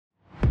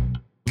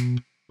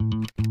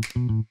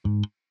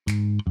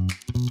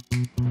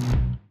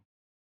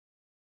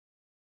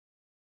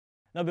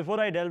Now, before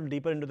I delve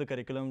deeper into the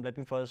curriculum, let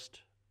me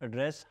first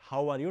address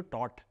how are you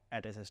taught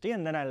at SST,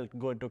 and then I'll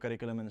go into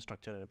curriculum and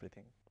structure and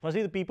everything.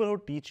 Firstly, the people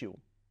who teach you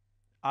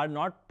are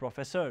not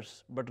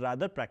professors, but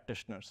rather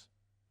practitioners,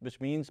 which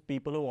means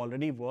people who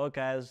already work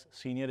as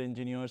senior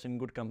engineers in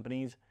good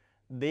companies.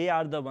 They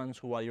are the ones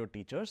who are your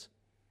teachers,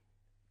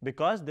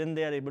 because then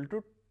they are able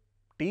to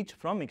teach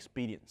from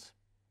experience.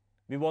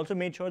 We've also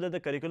made sure that the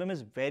curriculum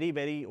is very,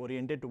 very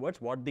oriented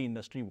towards what the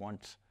industry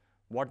wants,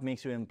 what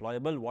makes you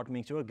employable, what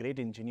makes you a great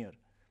engineer.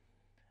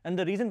 And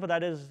the reason for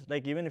that is,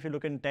 like, even if you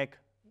look in tech,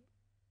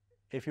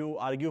 if you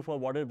argue for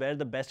where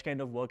the best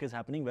kind of work is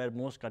happening, where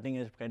most cutting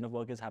edge kind of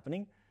work is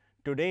happening,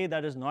 today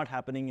that is not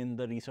happening in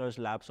the research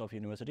labs of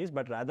universities,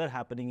 but rather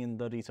happening in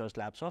the research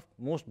labs of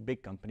most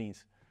big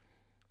companies.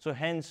 So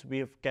hence, we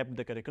have kept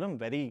the curriculum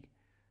very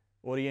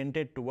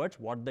oriented towards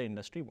what the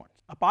industry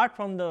wants. Apart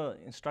from the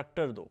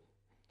instructor though,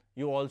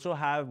 you also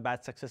have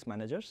batch success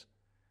managers.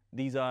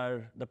 These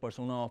are the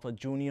persona of a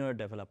junior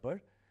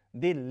developer.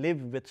 They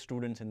live with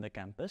students in the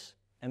campus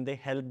and they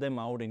help them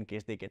out in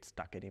case they get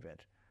stuck anywhere.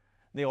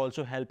 They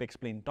also help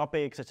explain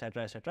topics,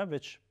 etc.,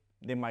 which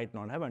they might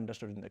not have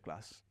understood in the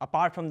class.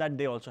 Apart from that,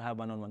 they also have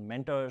one-on-one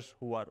mentors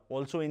who are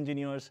also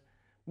engineers,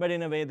 but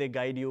in a way they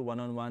guide you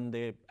one-on-one.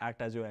 They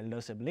act as your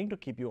elder sibling to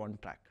keep you on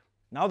track.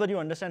 Now that you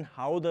understand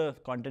how the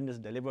content is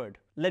delivered,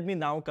 let me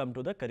now come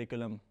to the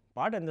curriculum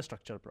part and the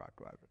structure part.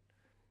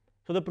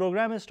 So the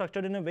program is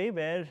structured in a way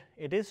where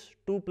it is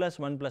 2 +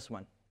 1 +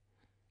 1,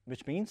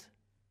 which means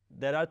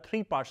there are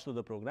 3 parts to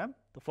the program.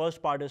 The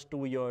first part is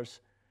 2 years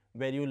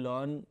where you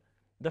learn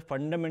the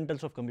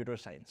fundamentals of computer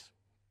science.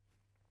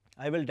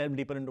 I will delve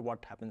deeper into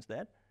what happens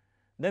there.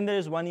 Then there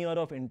is 1 year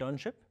of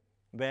internship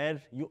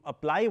where you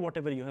apply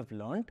whatever you have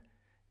learned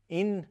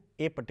in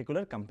a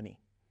particular company.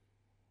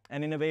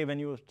 And in a way, when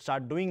you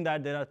start doing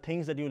that, there are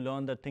things that you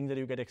learn, the things that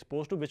you get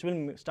exposed to, which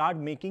will start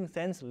making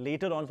sense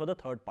later on for the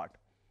third part.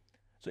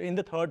 So in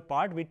the third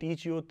part, we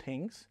teach you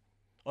things,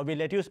 or we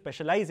let you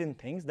specialize in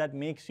things that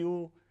makes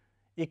you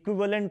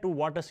equivalent to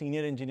what a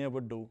senior engineer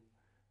would do.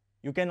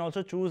 You can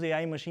also choose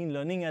AI machine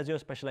learning as your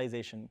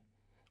specialization,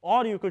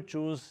 or you could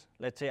choose,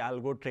 let's say,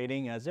 algo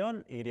trading as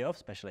your area of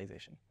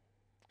specialization.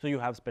 So you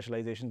have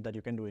specializations that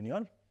you can do in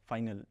your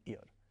final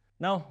year.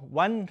 Now,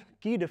 one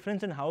key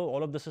difference in how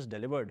all of this is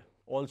delivered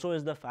also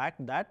is the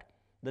fact that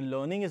the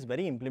learning is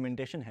very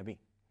implementation heavy.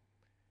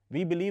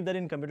 We believe that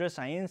in computer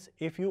science,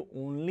 if you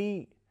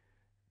only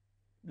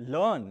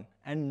learn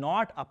and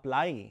not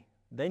apply,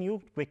 then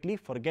you quickly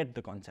forget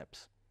the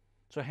concepts.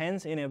 So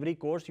hence, in every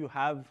course you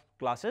have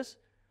classes,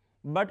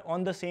 but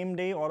on the same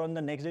day or on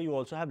the next day you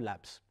also have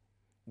labs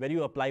where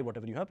you apply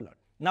whatever you have learned.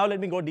 Now let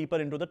me go deeper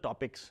into the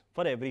topics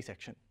for every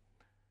section.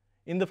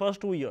 In the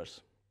first 2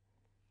 years,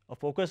 a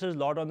focus is a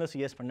lot on the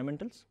CS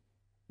fundamentals,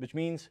 which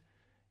means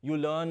you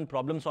learn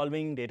problem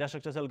solving, data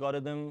structures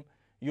algorithm,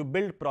 you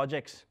build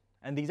projects,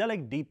 and these are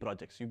like deep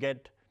projects.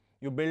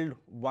 You build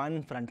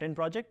one front-end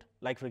project,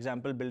 like for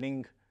example,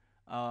 building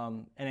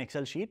an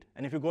Excel sheet.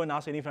 And if you go and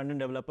ask any front-end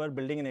developer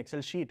building an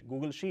Excel sheet,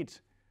 Google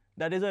Sheets,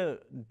 that is a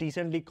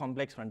decently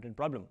complex front-end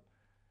problem.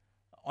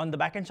 On the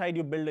back-end side,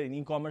 you build an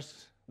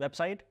e-commerce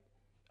website.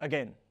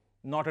 Again,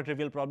 not a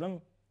trivial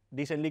problem,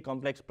 decently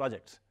complex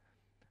projects.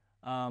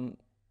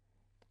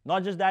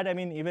 Not just that, I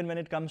mean, even when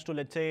it comes to,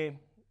 let's say,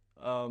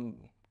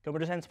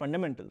 computer science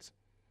fundamentals,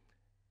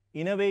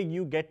 in a way,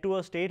 you get to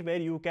a state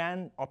where you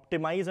can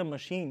optimize a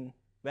machine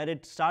where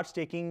it starts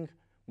taking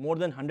more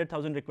than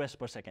 100,000 requests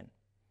per second.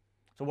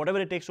 So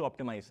whatever it takes to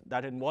optimize,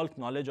 that involves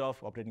knowledge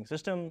of operating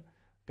system,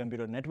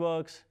 computer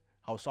networks,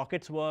 how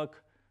sockets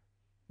work.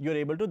 You're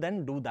able to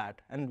then do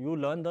that, and you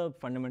learn the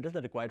fundamentals that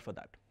are required for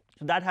that.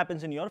 So that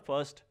happens in your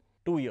first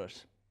 2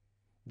 years.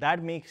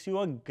 That makes you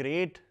a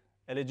great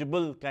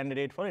eligible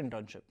candidate for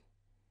internship.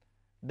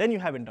 Then you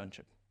have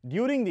internship.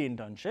 During the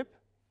internship,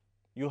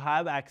 you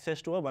have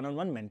access to a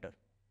one-on-one mentor.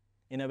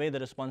 In a way, the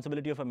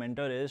responsibility of a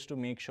mentor is to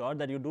make sure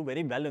that you do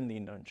very well in the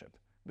internship,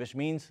 which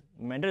means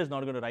the mentor is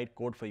not going to write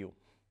code for you,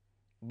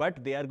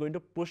 but they are going to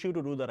push you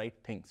to do the right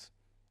things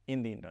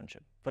in the internship.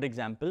 For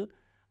example,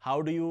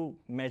 how do you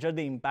measure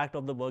the impact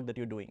of the work that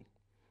you're doing?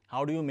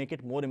 How do you make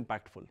it more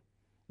impactful?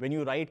 When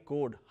you write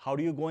code, how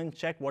do you go and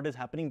check what is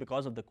happening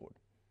because of the code?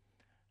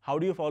 How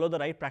do you follow the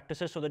right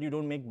practices so that you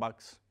don't make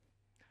bugs?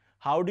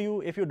 How do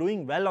you, if you're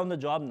doing well on the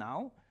job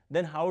now,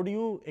 then how do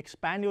you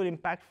expand your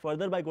impact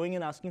further by going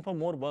and asking for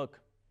more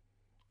work?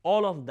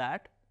 All of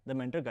that, the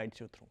mentor guides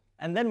you through.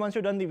 And then once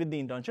you're done with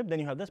the internship, then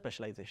you have the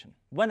specialization.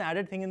 One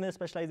added thing in the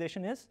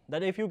specialization is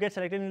that if you get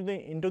selected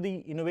into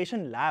the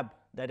innovation lab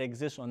that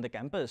exists on the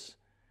campus,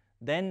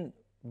 then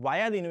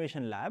via the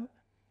innovation lab,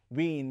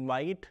 we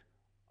invite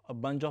a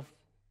bunch of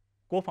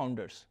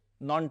co-founders,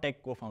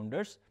 non-tech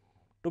co-founders,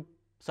 to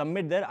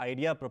submit their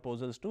idea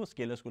proposals to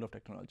Scalar School of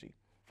Technology.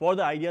 For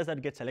the ideas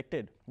that get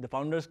selected, the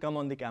founders come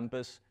on the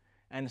campus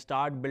and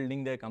start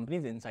building their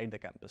companies inside the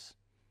campus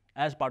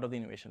as part of the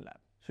innovation lab.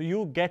 So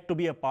you get to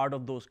be a part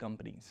of those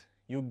companies.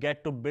 You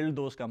get to build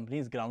those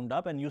companies ground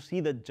up, and you see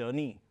the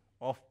journey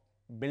of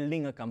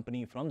building a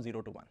company from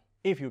 0 to 1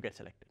 if you get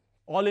selected.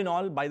 All in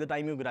all, by the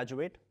time you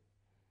graduate,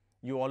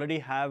 You already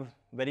have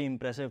very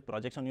impressive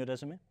projects on your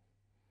resume.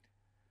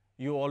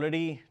 You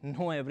already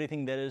know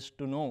everything there is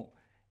to know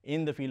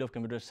in the field of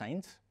computer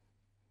science.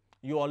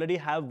 You already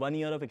have 1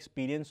 year of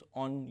experience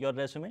on your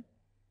resume,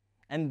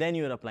 and then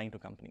you are applying to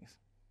companies.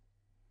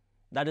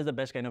 That is the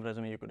best kind of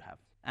resume you could have.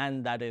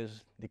 And that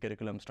is the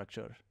curriculum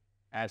structure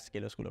at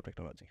Scalar School of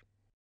Technology.